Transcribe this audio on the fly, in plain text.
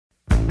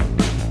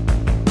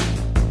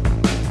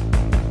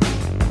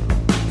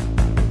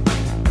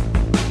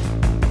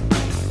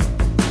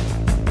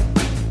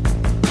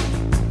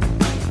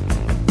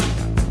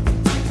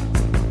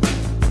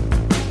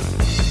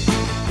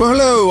Well,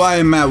 hello, I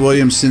am Matt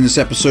Williamson. This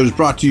episode is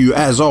brought to you,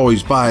 as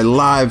always, by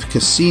Live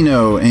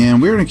Casino,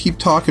 and we're going to keep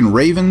talking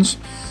Ravens.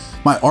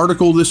 My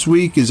article this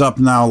week is up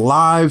now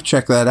live.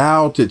 Check that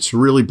out. It's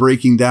really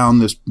breaking down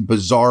this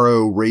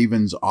bizarro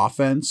Ravens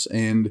offense.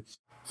 And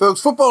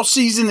folks, football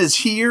season is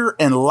here,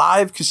 and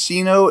Live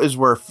Casino is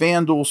where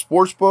FanDuel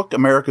Sportsbook,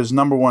 America's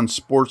 #1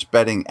 sports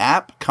betting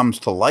app, comes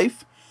to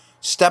life.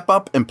 Step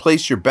up and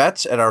place your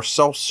bets at our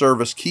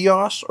self-service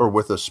kiosk or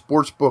with a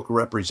sportsbook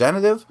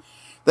representative.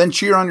 Then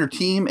cheer on your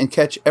team and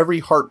catch every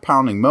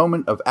heart-pounding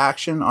moment of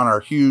action on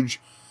our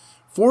huge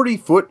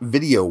 40-foot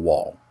video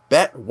wall.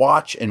 Bet,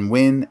 watch, and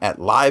win at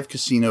Live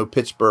Casino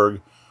Pittsburgh,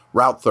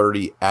 Route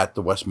 30 at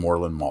the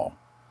Westmoreland Mall.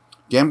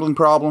 Gambling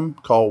problem?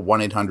 Call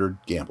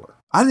 1-800-GAMBLER.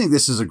 I think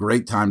this is a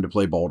great time to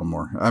play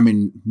Baltimore. I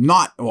mean,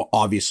 not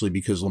obviously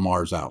because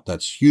Lamar's out.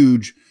 That's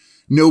huge.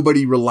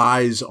 Nobody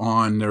relies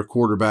on their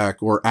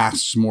quarterback or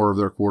asks more of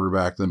their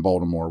quarterback than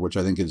Baltimore, which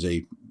I think is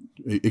a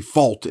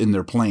fault in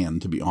their plan,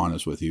 to be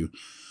honest with you.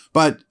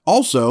 But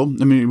also,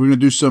 I mean, we're going to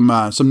do some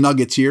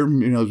nuggets here,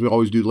 as we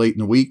always do late in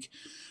the week.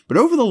 But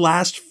over the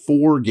last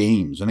 4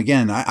 games, and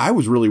again, I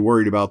was really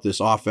worried about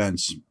this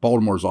offense,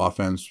 Baltimore's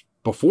offense,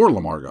 before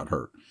Lamar got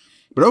hurt.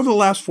 But over the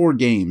last 4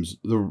 games,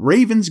 the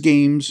Ravens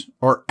games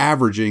are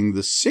averaging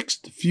the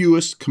 6th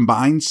fewest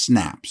combined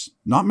snaps,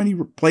 not many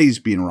plays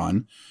being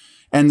run,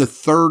 and the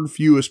 3rd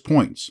fewest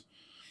points.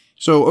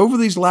 So over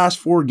these last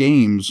 4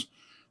 games,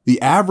 the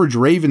average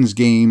Ravens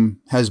game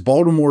has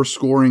Baltimore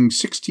scoring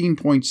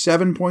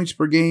 16.7 points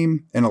per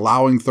game and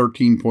allowing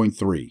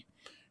 13.3.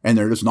 And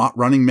they're just not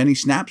running many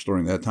snaps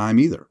during that time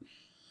either.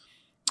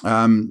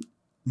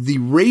 The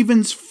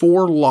Ravens'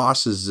 4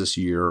 losses this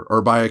year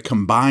are by a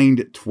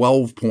combined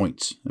 12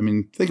 points. I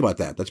mean, think about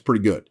that. That's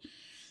pretty good.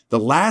 The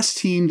last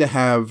team to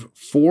have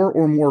 4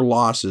 or more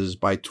losses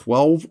by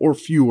 12 or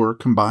fewer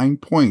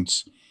combined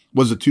points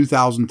was the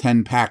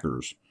 2010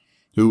 Packers,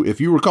 who,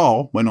 if you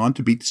recall, went on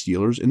to beat the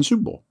Steelers in the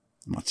Super Bowl.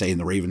 I'm not saying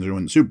the Ravens are going to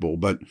win the Super Bowl,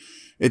 but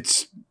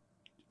it's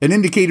an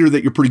indicator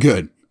that you're pretty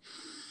good.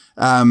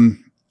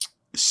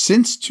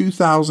 Since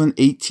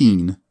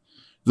 2018,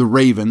 the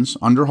Ravens,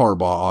 under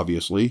Harbaugh,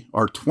 obviously,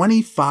 are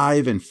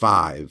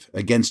 25-5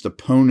 against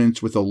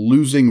opponents with a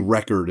losing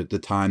record at the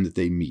time that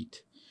they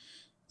meet.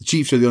 The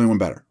Chiefs are the only one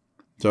better.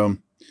 So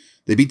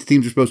they beat the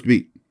teams they're supposed to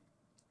beat.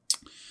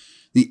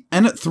 The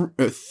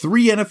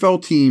 3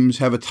 NFL teams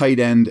have a tight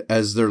end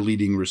as their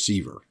leading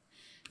receiver.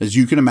 As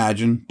you can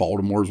imagine,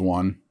 Baltimore's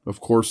one. Of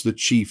course, the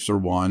Chiefs are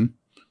one.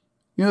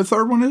 The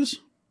third one is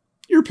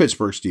your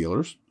Pittsburgh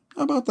Steelers.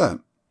 How about that?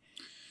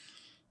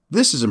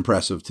 This is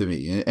impressive to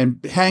me,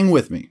 and hang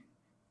with me.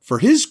 For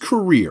his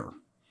career,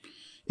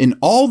 in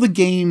all the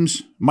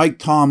games Mike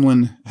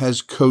Tomlin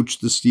has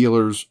coached the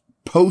Steelers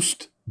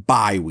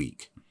post-bye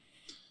week,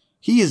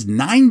 he is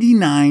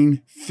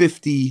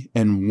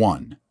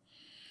 99-50-1.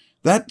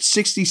 That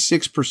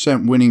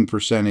 66% winning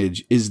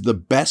percentage is the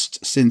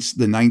best since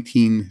the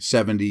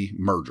 1970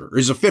 merger.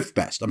 Is the 5th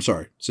best,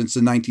 since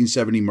the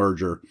 1970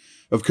 merger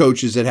of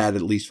coaches that had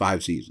at least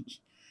 5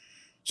 seasons.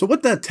 So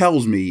what that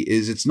tells me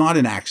is it's not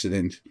an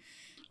accident.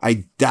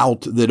 I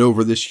doubt that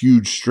over this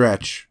huge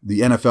stretch,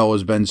 the NFL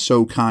has been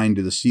so kind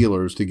to the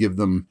Steelers to give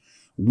them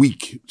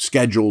weak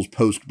schedules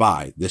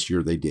post-bye. This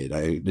year they did.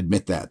 I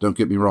admit that. Don't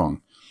get me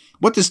wrong.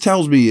 What this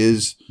tells me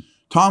is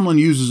Tomlin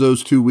uses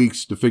those 2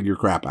 weeks to figure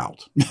crap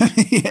out,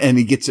 and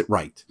he gets it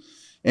right.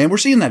 And we're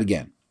seeing that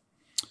again.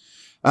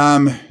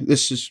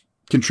 This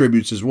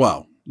contributes as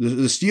well.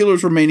 The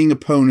Steelers' remaining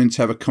opponents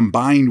have a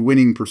combined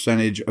winning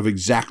percentage of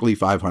exactly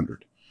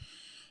 500.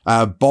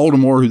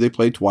 Baltimore, who they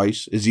played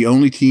twice, is the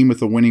only team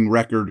with a winning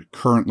record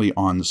currently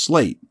on the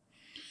slate.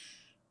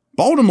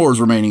 Baltimore's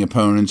remaining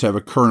opponents have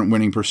a current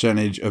winning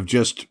percentage of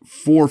just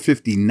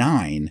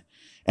 459,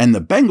 and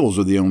the Bengals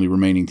are the only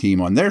remaining team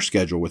on their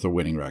schedule with a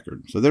winning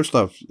record. So their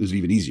stuff is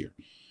even easier.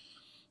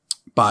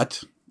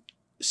 But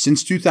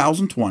since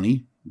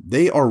 2020,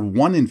 they are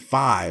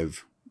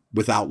 1-5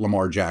 without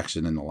Lamar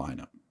Jackson in the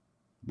lineup.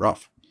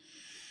 Rough.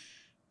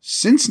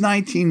 Here's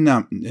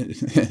a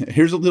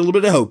little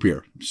bit of hope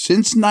here.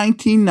 Since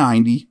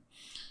 1990,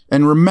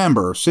 and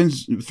remember,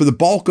 for the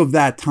bulk of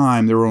that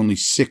time, there were only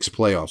 6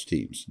 playoffs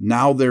teams.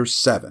 Now there's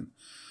 7.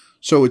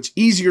 So it's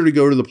easier to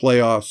go to the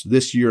playoffs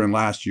this year and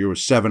last year with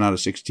 7 out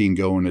of 16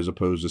 going as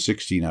opposed to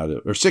 6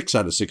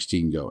 out of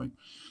 16 going.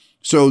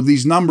 So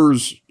these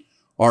numbers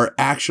are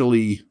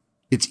actually,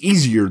 it's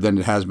easier than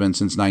it has been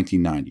since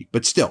 1990.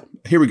 But still,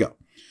 here we go.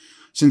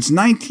 Since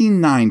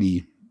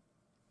 1990,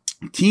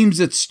 teams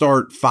that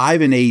start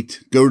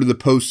 5-8 go to the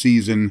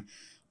postseason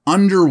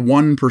under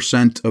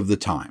 1% of the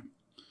time.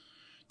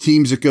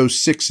 Teams that go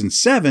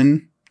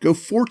 6-7 go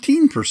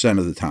 14%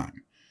 of the time.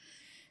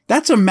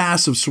 That's a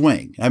massive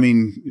swing. I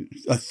mean,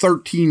 a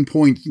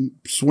 13-point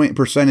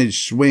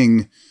percentage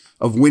swing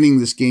of winning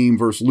this game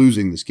versus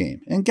losing this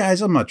game. And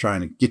guys, I'm not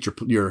trying to get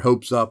your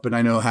hopes up, and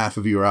I know half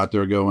of you are out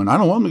there going, I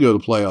don't want them to go to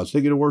the playoffs.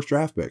 They get a worse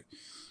draft pick.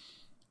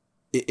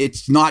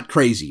 It's not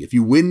crazy. If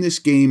you win this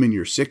game and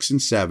you're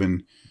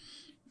 6-7,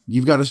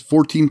 you've got a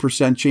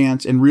 14%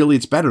 chance, and really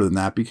it's better than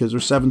that because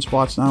there's 7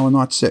 spots now and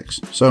not 6.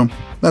 So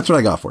that's what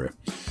I got for you.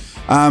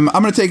 I'm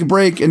going to take a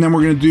break, and then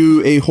we're going to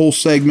do a whole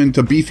segment,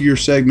 a beefier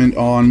segment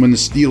on when the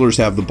Steelers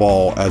have the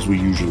ball, as we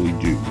usually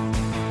do.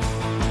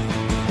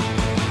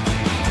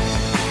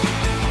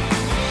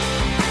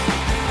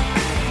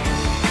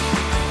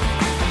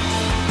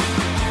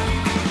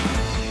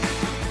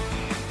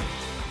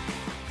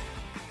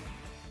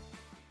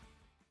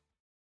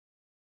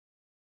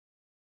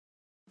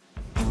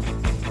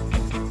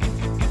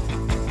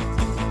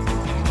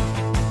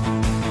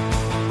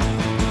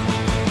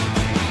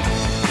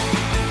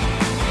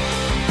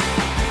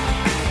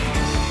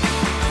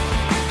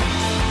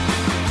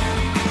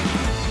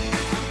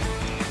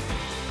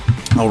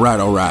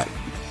 All right.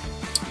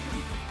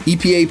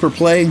 EPA per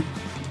play,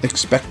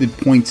 expected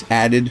points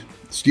added.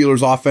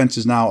 Steelers offense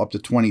is now up to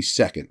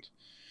 22nd.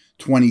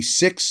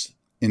 26th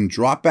in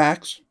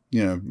dropbacks,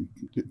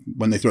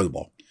 when they throw the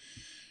ball.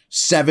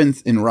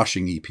 7th in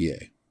rushing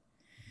EPA.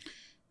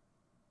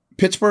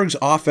 Pittsburgh's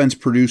offense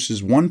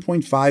produces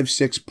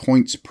 1.56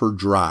 points per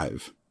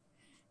drive.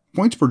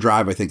 Points per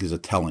drive, I think, is a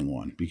telling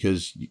one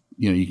because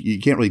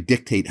you can't really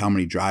dictate how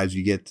many drives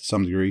you get to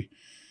some degree.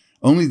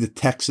 Only the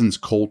Texans,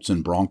 Colts,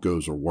 and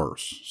Broncos are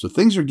worse. So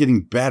things are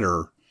getting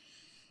better,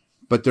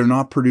 but they're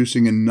not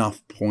producing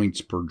enough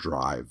points per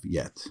drive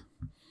yet.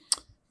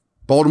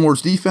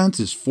 Baltimore's defense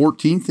is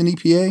 14th in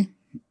EPA.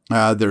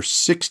 They're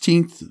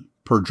 16th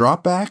per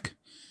dropback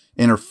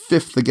and are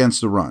 5th against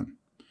the run.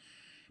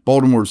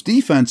 Baltimore's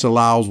defense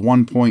allows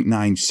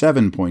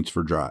 1.97 points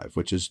per drive,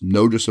 which is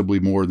noticeably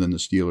more than the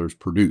Steelers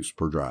produce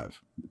per drive.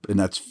 And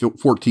that's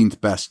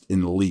 14th best in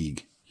the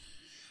league.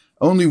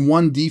 Only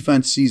one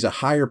defense sees a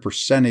higher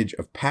percentage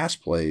of pass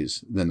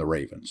plays than the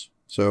Ravens.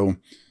 So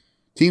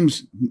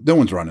no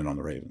one's running on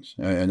the Ravens.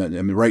 And I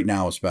mean, right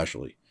now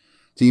especially.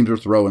 Teams are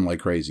throwing like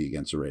crazy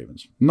against the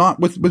Ravens. Not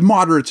with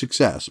moderate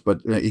success,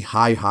 but a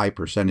high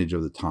percentage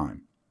of the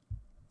time.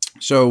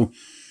 So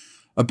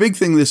a big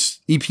thing this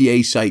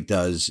EPA site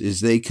does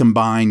is they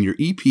combine your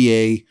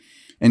EPA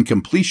and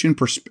completion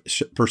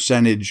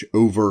percentage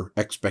over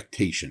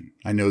expectation.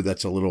 I know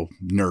that's a little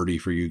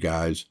nerdy for you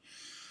guys,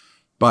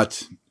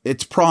 but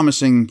it's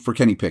promising for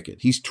Kenny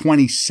Pickett. He's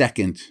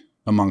 22nd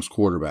amongst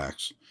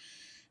quarterbacks.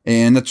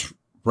 And that's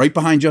right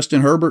behind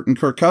Justin Herbert and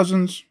Kirk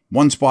Cousins,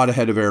 1 spot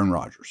ahead of Aaron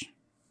Rodgers.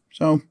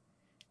 So,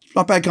 it's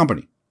not bad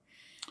company.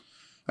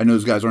 I know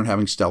those guys aren't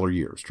having stellar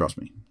years, trust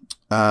me.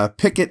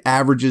 Pickett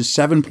averages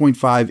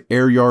 7.5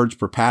 air yards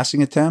per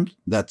passing attempt.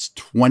 That's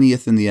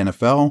 20th in the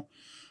NFL.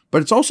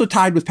 But it's also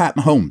tied with Pat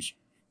Mahomes.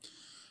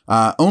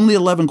 Only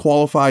 11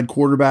 qualified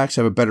quarterbacks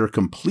have a better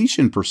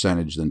completion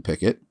percentage than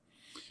Pickett.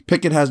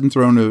 Pickett hasn't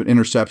thrown an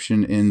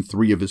interception in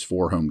 3 of his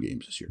 4 home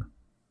games this year.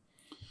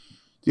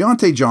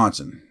 Deontay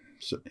Johnson,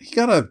 so he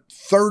got a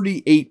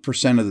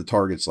 38% of the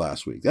targets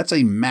last week. That's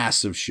a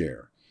massive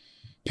share.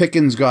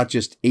 Pickens got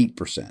just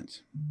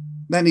 8%.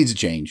 That needs a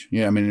change.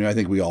 I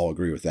think we all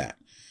agree with that.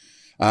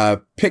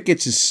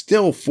 Pickett's is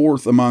still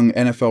 4th among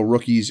NFL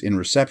rookies in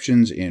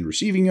receptions and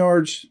receiving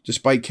yards,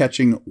 despite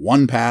catching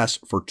 1 pass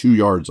for 2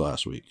 yards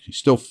last week. He's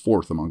still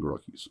 4th among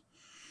rookies.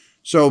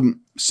 So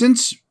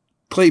since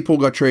Claypool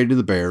got traded to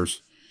the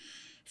Bears,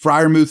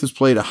 Freiermuth has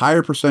played a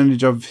higher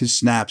percentage of his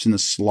snaps in the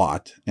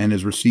slot and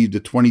has received a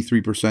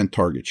 23%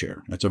 target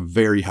share. That's a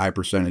very high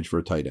percentage for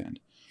a tight end.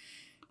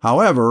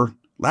 However,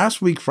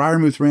 last week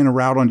Freiermuth ran a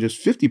route on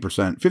just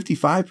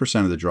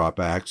 55% of the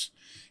dropbacks,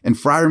 and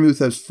Freiermuth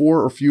has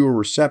 4 or fewer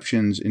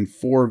receptions in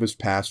 4 of his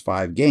past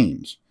 5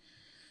 games.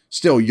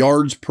 Still,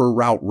 yards per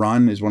route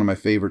run is one of my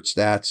favorite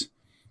stats.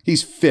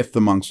 He's 5th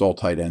amongst all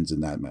tight ends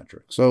in that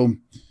metric. So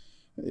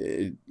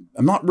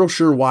I'm not real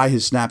sure why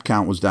his snap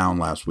count was down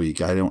last week.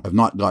 I've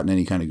not gotten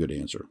any kind of good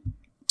answer.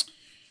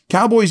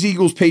 Cowboys,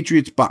 Eagles,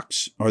 Patriots,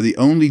 Bucks are the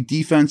only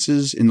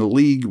defenses in the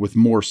league with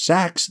more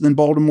sacks than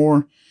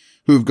Baltimore,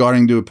 who have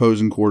gotten to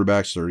opposing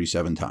quarterbacks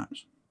 37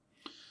 times.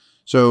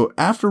 So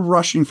after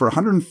rushing for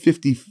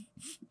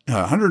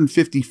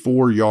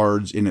 154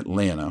 yards in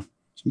Atlanta,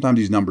 sometimes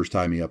these numbers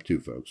tie me up too,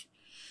 folks.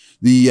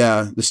 The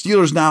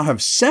Steelers now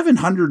have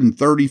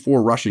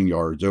 734 rushing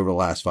yards over the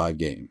last 5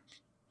 games.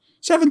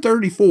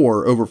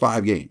 734 over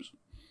 5 games.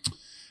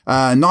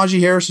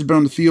 Najee Harris has been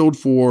on the field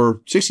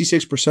for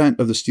 66%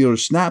 of the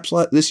Steelers' snaps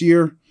this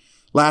year.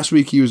 Last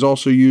week, he was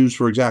also used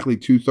for exactly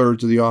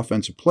 2/3 of the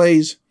offensive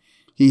plays.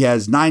 He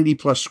has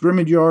 90-plus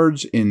scrimmage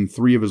yards in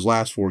 3 of his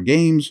last 4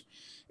 games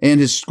and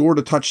has scored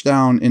a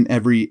touchdown in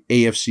every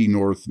AFC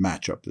North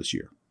matchup this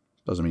year.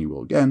 Doesn't mean he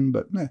will again,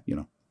 but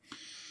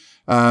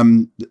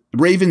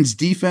Ravens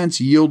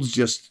defense yields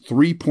just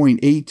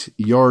 3.8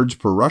 yards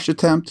per rush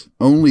attempt.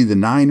 Only the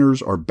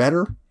Niners are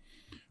better.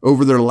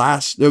 Over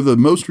the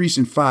most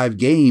recent 5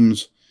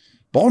 games,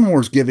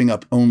 Baltimore's giving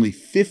up only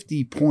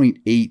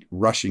 50.8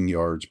 rushing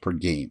yards per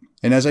game.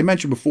 And as I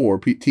mentioned before,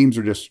 teams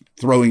are just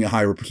throwing a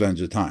higher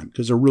percentage of the time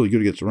because they're really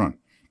good against the run.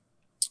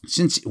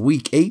 Since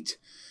week 8,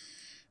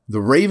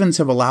 the Ravens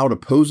have allowed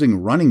opposing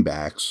running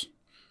backs,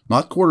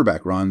 not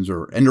quarterback runs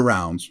or end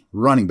arounds,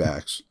 running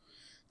backs,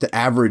 to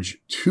average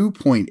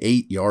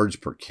 2.8 yards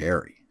per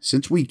carry.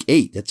 since week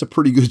 8. That's a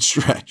pretty good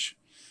stretch.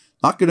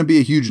 Not going to be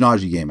a huge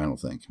Najee game, I don't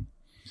think.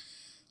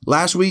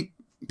 Last week,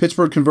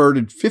 Pittsburgh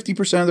converted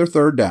 50% of their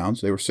third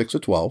downs. They were 6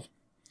 of 12.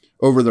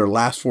 Over their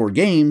last 4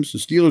 games, the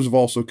Steelers have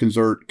also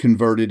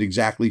converted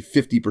exactly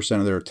 50%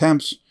 of their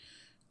attempts,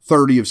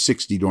 30 of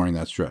 60 during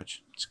that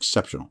stretch. It's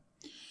exceptional.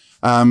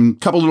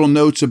 Couple little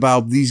notes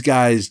about these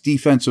guys'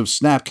 defensive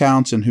snap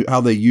counts and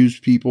how they use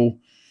people.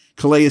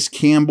 Calais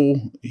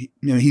Campbell,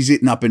 he's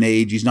getting up in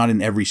age. He's not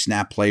an every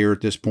snap player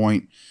at this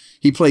point.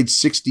 He played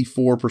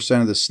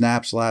 64% of the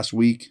snaps last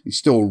week. He's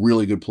still a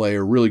really good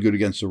player, really good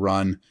against the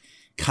run.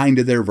 Kind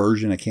of their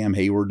version of Cam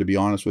Hayward, to be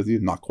honest with you.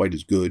 Not quite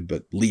as good,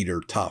 but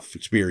leader, tough,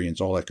 experience,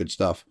 all that good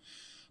stuff.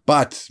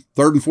 But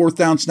third and fourth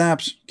down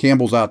snaps,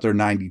 Campbell's out there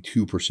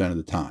 92% of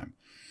the time.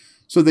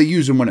 So they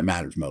use him when it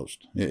matters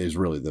most, is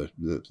really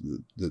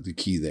the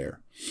key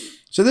there.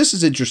 So this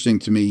is interesting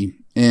to me,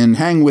 and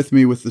hang with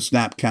me with the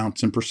snap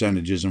counts and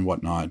percentages and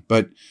whatnot.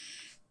 But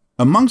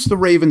amongst the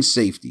Ravens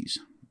safeties,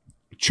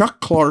 Chuck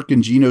Clark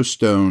and Geno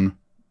Stone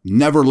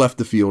never left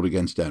the field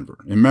against Denver.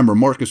 And remember,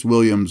 Marcus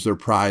Williams, their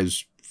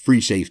prize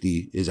free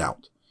safety, is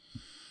out.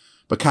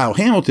 But Kyle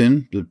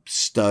Hamilton, the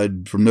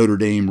stud from Notre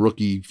Dame,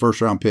 rookie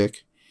first-round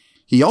pick,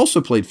 he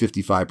also played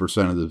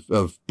 55%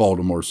 of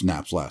Baltimore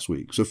snaps last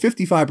week. So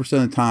 55%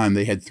 of the time,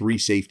 they had 3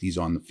 safeties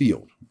on the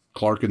field.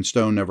 Clark and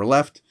Stone never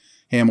left.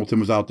 Hamilton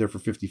was out there for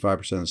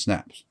 55% of the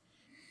snaps.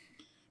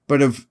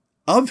 But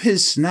of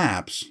his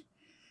snaps,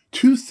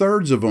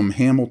 2/3 of them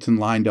Hamilton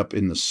lined up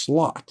in the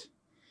slot.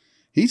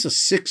 He's a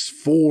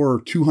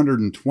 6'4",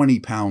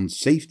 220-pound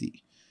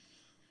safety.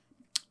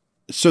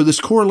 So this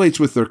correlates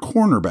with their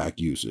cornerback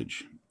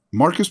usage.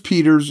 Marcus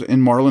Peters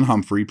and Marlon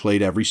Humphrey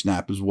played every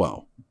snap as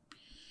well.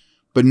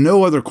 But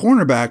no other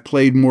cornerback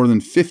played more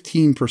than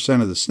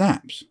 15% of the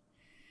snaps.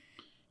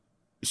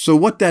 So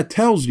what that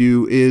tells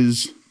you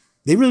is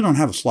they really don't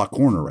have a slot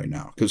corner right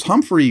now. Because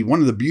Humphrey,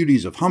 one of the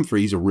beauties of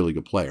Humphrey, he's a really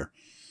good player,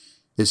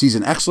 is he's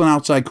an excellent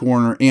outside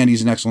corner and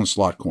he's an excellent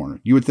slot corner.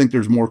 You would think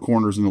there's more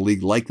corners in the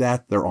league like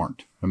that. There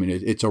aren't. I mean,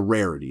 it's a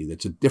rarity.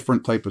 It's a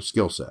different type of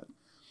skill set.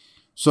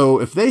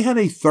 So if they had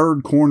a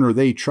third corner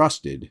they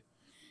trusted,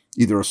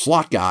 either a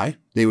slot guy,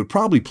 they would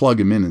probably plug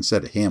him in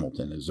instead of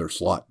Hamilton as their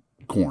slot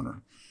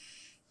corner,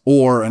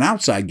 or an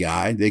outside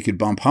guy, they could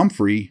bump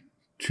Humphrey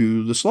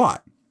to the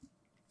slot.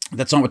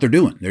 That's not what they're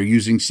doing. They're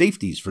using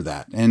safeties for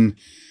that. And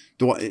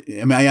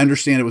I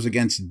understand it was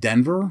against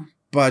Denver,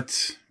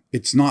 but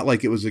it's not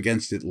like it was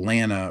against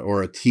Atlanta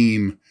or a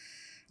team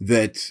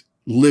that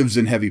lives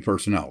in heavy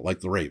personnel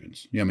like the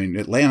Ravens. I mean,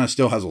 Atlanta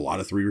still has a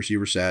lot of 3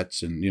 receiver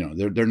sets, and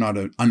they're not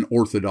an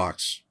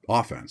unorthodox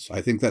offense.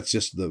 I think that's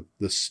just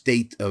the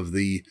state of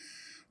the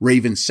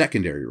Ravens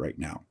secondary right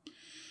now.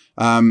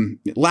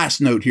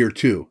 Last note here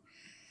too.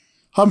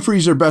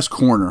 Humphrey's their best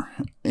corner,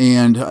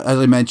 and as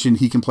I mentioned,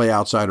 he can play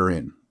outside or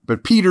in.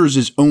 But Peters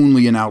is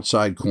only an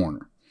outside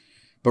corner.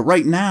 But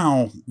right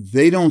now,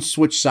 they don't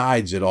switch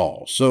sides at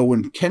all. So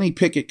when Kenny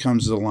Pickett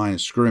comes to the line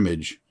of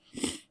scrimmage,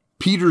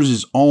 Peters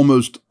is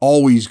almost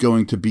always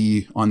going to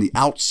be on the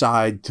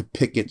outside to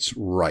Pickett's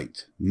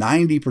right.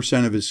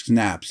 90% of his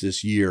snaps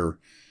this year,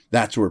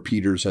 that's where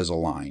Peters has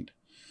aligned.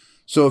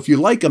 So if you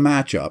like a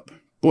matchup,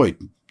 boy,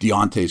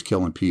 Deontay's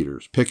killing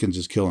Peters. Pickens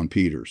is killing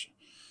Peters.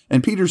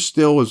 And Peters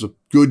still is a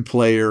good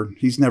player.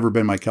 He's never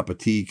been my cup of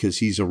tea because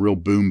he's a real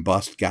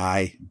boom-bust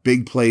guy.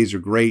 Big plays are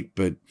great,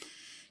 but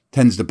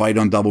tends to bite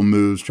on double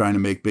moves, trying to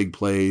make big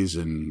plays.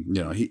 And,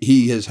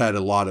 he has had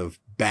a lot of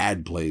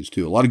bad plays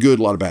too. A lot of good,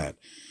 a lot of bad.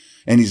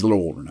 And he's a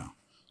little older now.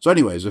 So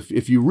anyways,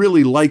 if you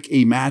really like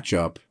a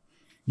matchup,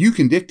 you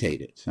can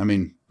dictate it. I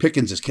mean,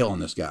 Pickens is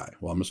killing this guy.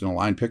 Well, I'm just going to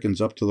line Pickens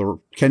up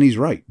to Kenny's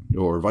right,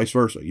 or vice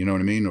versa. You know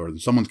what I mean? Or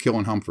someone's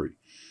killing Humphrey.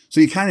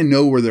 So you kind of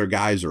know where their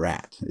guys are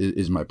at,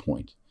 is my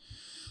point.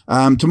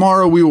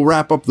 Tomorrow we will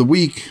wrap up the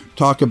week,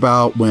 talk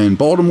about when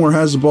Baltimore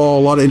has the ball.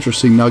 A lot of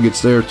interesting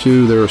nuggets there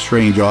too. They're a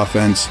strange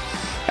offense.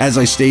 As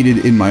I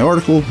stated in my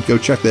article, go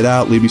check that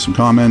out. Leave me some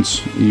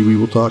comments. We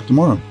will talk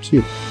tomorrow. See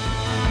you.